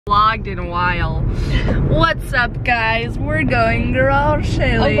vlogged in a while. What's up, guys? We're going garage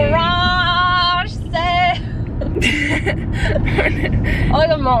sailing. A garage sale. Oh,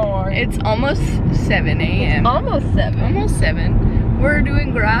 come on. It's almost 7 a.m. Almost 7. Almost 7. We're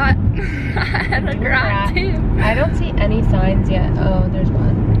doing garage. garage team. I don't see any signs yet. Oh, there's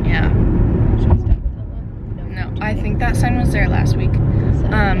one. Yeah. Should we start with that one? No, I think that sign was there last week.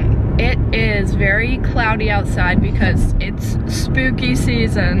 It is very cloudy outside because it's spooky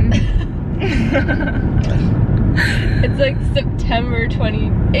season. It's like September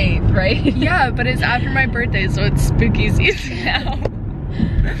 28th, right? Yeah, but it's after my birthday, so it's spooky season now.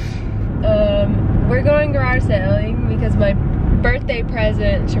 We're going garage sailing because my birthday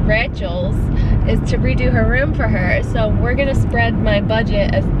present to Rachel's is to redo her room for her. So we're gonna spread my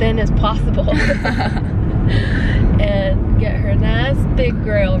budget as thin as possible. And get her a nice big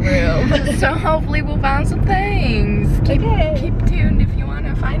girl room. So hopefully we'll find some things. Keep tuned if you want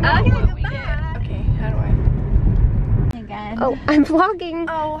to find out what we get. Okay, how do I? Again. Oh, I'm vlogging.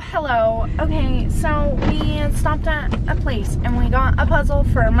 Oh, hello. Okay, so we stopped at a place and we got a puzzle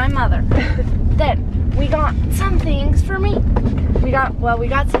for my mother. Then we got some things for me. We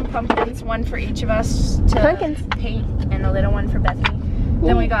got some pumpkins, one for each of us to paint, and a little one for Bethany. Yeah.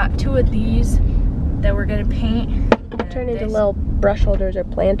 Then we got 2 of these that we're gonna paint. Turn into little brush holders or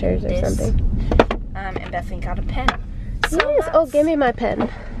planters or something. And Bethany got a pen. So yes. Oh, give me my pen.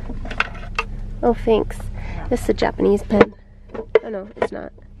 Oh, thanks. This is a Japanese pen. Oh no, it's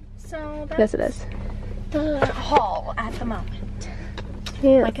not. So that's yes, it is. The haul at the moment.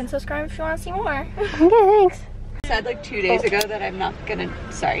 Yeah. Like and subscribe if you want to see more. Okay, thanks. I said like 2 days ago that I'm not gonna.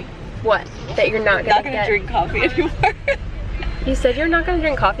 Sorry. What? That you're not gonna drink coffee anymore. You said you're not gonna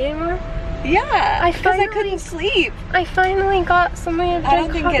drink coffee anymore? Yeah, because I couldn't sleep. I finally got something to drink. I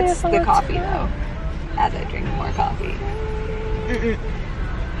don't think it's the coffee though, as I drink more coffee.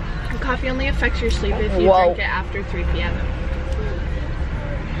 Coffee only affects your sleep if you drink it after 3 p.m.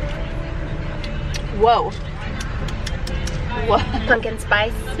 Whoa. What? Pumpkin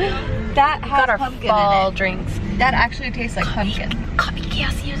spice. That has got our pumpkin fall in it. drinks. That actually tastes like pumpkin. Coffee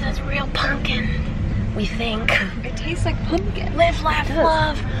chaos uses real pumpkin. We think. It tastes like pumpkin. Live, laugh,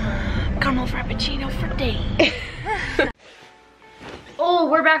 love. Caramel frappuccino for days. Oh,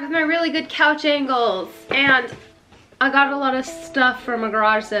 we're back with my really good couch angles. And I got a lot of stuff from a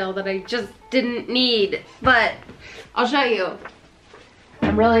garage sale that I just didn't need. But I'll show you.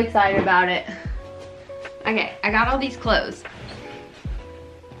 I'm really excited about it. Okay, I got all these clothes.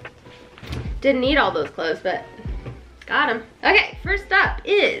 Didn't need all those clothes, but got them. Okay, first up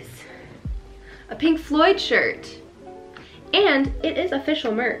is a Pink Floyd shirt. And it is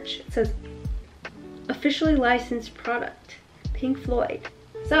official merch. It says officially licensed product, Pink Floyd.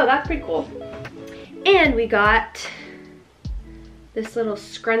 So that's pretty cool. And we got this little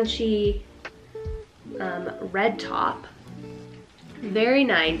scrunchy red top. Very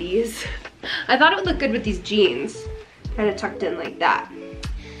 90s. I thought it would look good with these jeans. Kind of tucked in like that.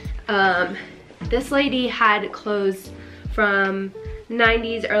 This lady had clothes from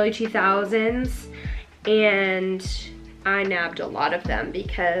 90s, early 2000s, and I nabbed a lot of them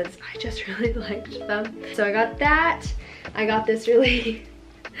because I just really liked them. So I got that. I got this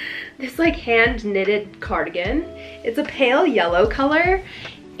this like hand knitted cardigan. It's a pale yellow color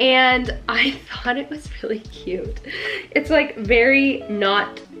and I thought it was really cute. It's like very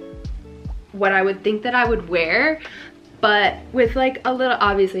not what I would think that I would wear, but with like a little,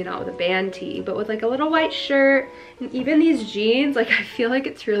 obviously not with a band tee, but with like a little white shirt and even these jeans, like I feel like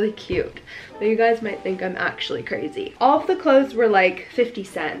it's really cute. But you guys might think I'm actually crazy. All of the clothes were like 50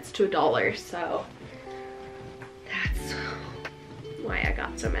 cents to $1, so that's why I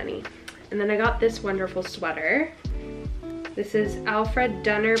got so many. And then I got this wonderful sweater. This is Alfred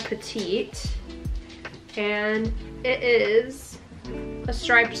Dunner Petite, and it is a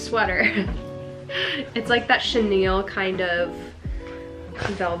striped sweater. It's like that chenille kind of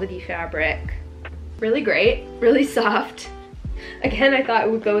velvety fabric. Really great, really soft. Again, I thought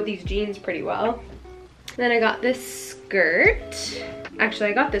it would go with these jeans pretty well. Then I got this skirt.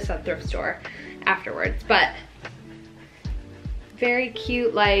 Actually, I got this at thrift store afterwards, but very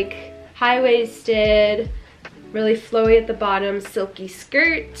cute, like high-waisted, really flowy at the bottom, silky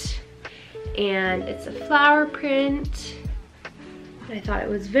skirt. And it's a flower print. I thought it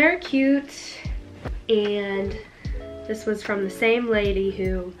was very cute. And this was from the same lady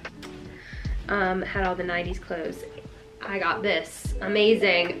who had all the 90s clothes. I got this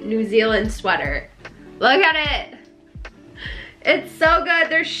amazing New Zealand sweater. Look at it. It's so good.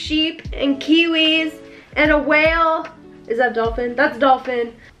 There's sheep and kiwis and a whale. Is that dolphin? That's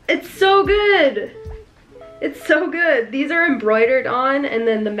dolphin. It's so good. It's so good. These are embroidered on and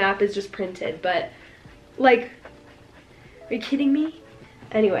then the map is just printed, but like, are you kidding me?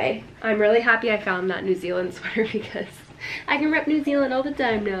 Anyway, I'm really happy I found that New Zealand sweater because I can rep New Zealand all the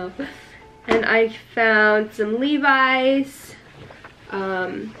time now. And I found some Levi's,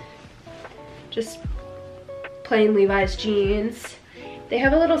 just plain Levi's jeans. They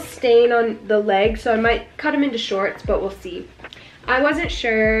have a little stain on the leg, so I might cut them into shorts, but we'll see. I wasn't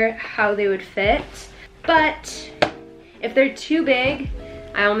sure how they would fit, but if they're too big,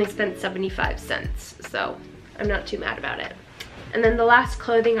 I only spent 75 cents, so I'm not too mad about it. And then the last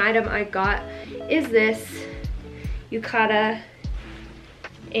clothing item I got is this yukata,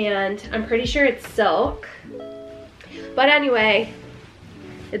 and I'm pretty sure it's silk. But anyway,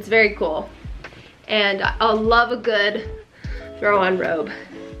 it's very cool. And I love a good throw-on robe.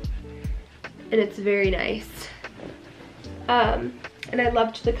 And it's very nice. And I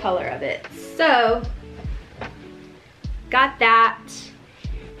loved the color of it. So, got that.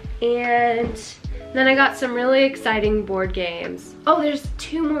 And then I got some really exciting board games. Oh, there's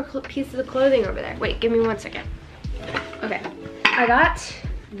 2 more pieces of clothing over there. Wait, give me 1 second. Okay, I got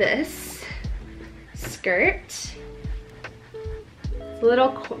this skirt. It's a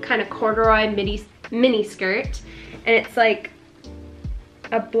little kind of corduroy mini skirt. And it's like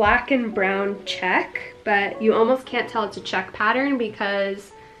a black and brown check, but you almost can't tell it's a check pattern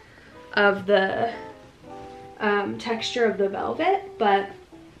because of the texture of the velvet, but I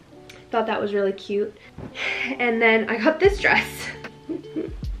thought that was really cute. And then I got this dress,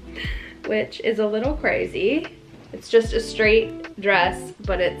 which is a little crazy. It's just a straight dress,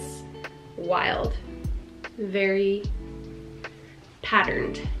 but it's wild, very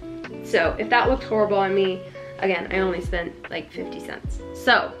patterned. So if that looked horrible on me, again, I only spent like 50 cents.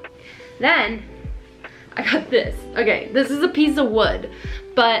 So then I got this. Okay, this is a piece of wood,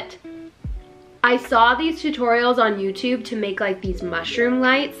 but I saw these tutorials on YouTube to make like these mushroom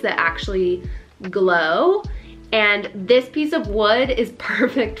lights that actually glow, and this piece of wood is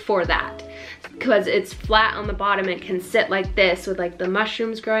perfect for that because it's flat on the bottom and can sit like this with like the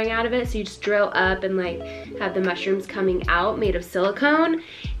mushrooms growing out of it. So you just drill up and like have the mushrooms coming out, made of silicone.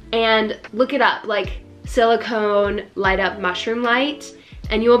 And look it up, like silicone light up mushroom light,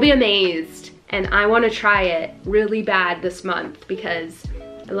 and you will be amazed. And I want to try it really bad this month because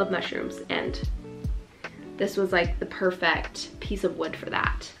I love mushrooms, and this was like the perfect piece of wood for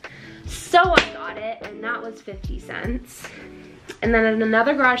that. So I got it, and that was 50 cents. And then at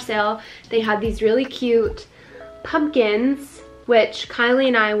another garage sale, they had these really cute pumpkins, which Kylie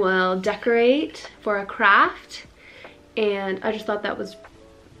and I will decorate for a craft. And I just thought that was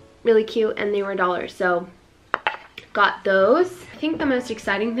really cute, and they were $1, so got those. I think the most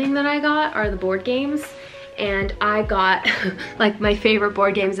exciting thing that I got are the board games, and I got like my favorite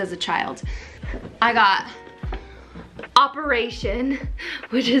board games as a child. I got Operation,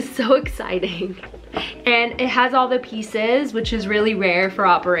 which is so exciting, and it has all the pieces, which is really rare for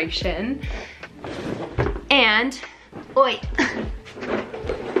Operation. And wait,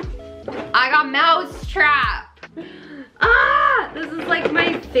 I got Mousetrap. Ah, this is like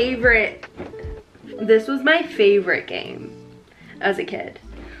my favorite. This was my favorite game as a kid.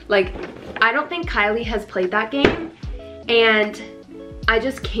 Like, I don't think Kylie has played that game, and I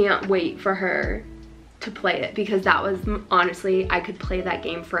just can't wait for her to play it because that was, honestly, I could play that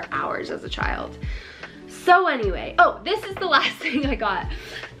game for hours as a child. So anyway, oh, this is the last thing I got.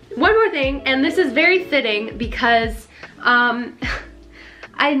 One more thing, and this is very fitting because I'm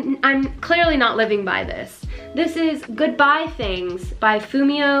clearly not living by this. This is Goodbye Things by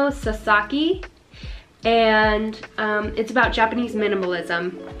Fumio Sasaki, and it's about Japanese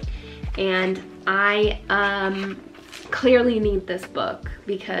minimalism, and I clearly need this book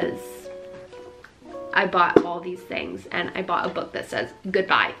because I bought all these things, and I bought a book that says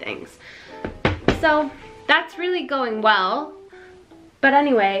Goodbye Things. So that's really going well. But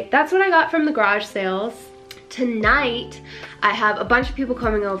anyway, that's what I got from the garage sales. Tonight, I have a bunch of people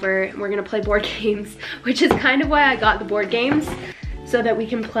coming over, and we're gonna play board games, which is kind of why I got the board games, so that we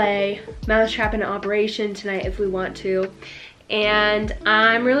can play Mousetrap and Operation tonight if we want to. And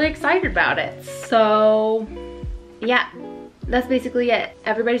I'm really excited about it. So yeah, that's basically it.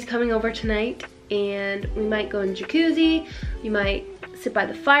 Everybody's coming over tonight, and we might go in the jacuzzi, we might sit by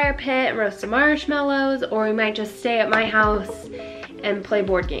the fire pit and roast some marshmallows, or we might just stay at my house and play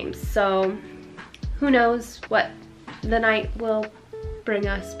board games. So who knows what the night will bring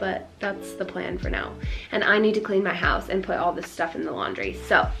us, but that's the plan for now. And I need to clean my house and put all this stuff in the laundry.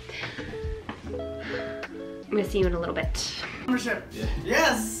 So I'm gonna see you in a little bit.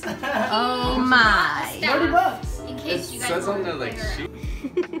 Yes! Oh my. $40. In case you guys says on there like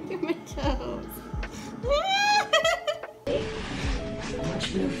my toes.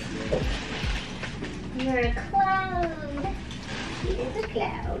 You're a cloud. It is a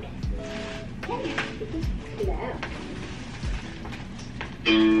cloud. Yeah, it is a cloud.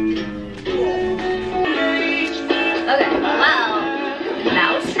 Okay, well,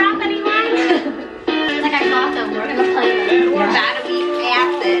 mousetrap anyone? It's like I got them. We're gonna play them. More battery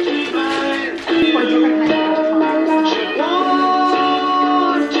acid. Or different kinds of colors.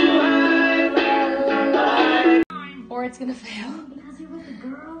 Or it's gonna fail. Because you're with a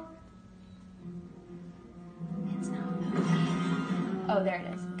girl. It's not moving. Oh, there it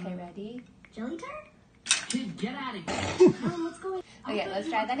is. Okay, ready? Jelly tart? Kid, get out of here. What's going on? Okay, let's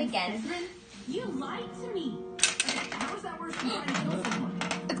try that again. You lied to me. How is that worse than trying to kill someone?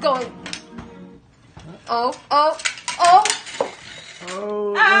 It's going. Oh, oh, oh.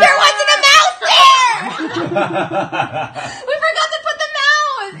 Oh. There wasn't a mouse there! We forgot to put the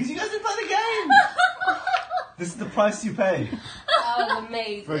mouse! Because you guys didn't play the game! This is the price you pay Oh,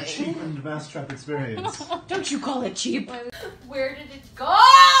 amazing. for a cheapened mousetrap experience. Don't you call it cheap? Where did it go?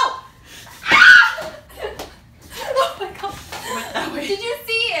 Oh my god. I went that way. Did you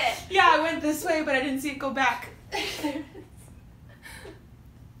see it? Yeah, I went this way, but I didn't see it go back.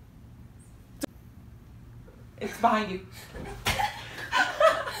 It's behind you.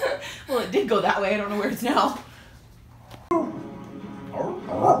 Well, it did go that way. I don't know where it's now.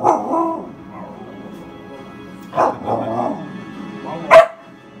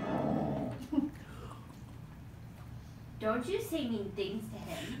 Don't you say mean things to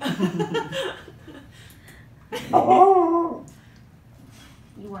him.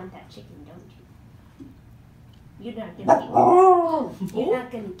 You want that chicken, don't you? You're not gonna get You're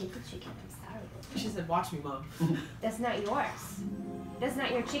not gonna get the chicken, I'm sorry. She said, watch me, Mom. That's not yours. That's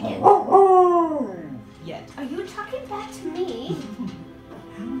not your chicken. Yet. Are you talking back to me?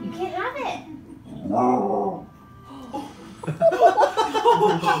 You can't have it.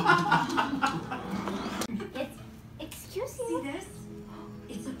 Excuse me. See this?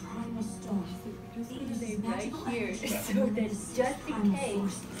 It's a primal stone. It is Right here, so that just in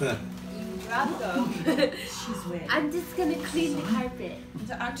case Huh. you drop them. She's weird. I'm just gonna clean the carpet.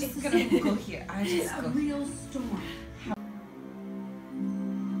 I'm just gonna go here. I It's just a go. real storm.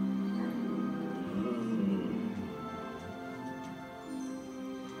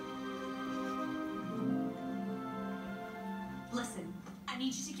 Listen, I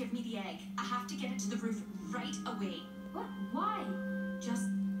need you to give me the egg. I have to get it to the roof right away. What? Why? Just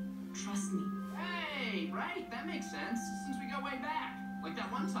trust me. Hey, right, that makes sense, since we go way back. Like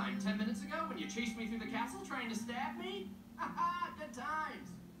that one time, 10 minutes ago, when you chased me through the castle trying to stab me?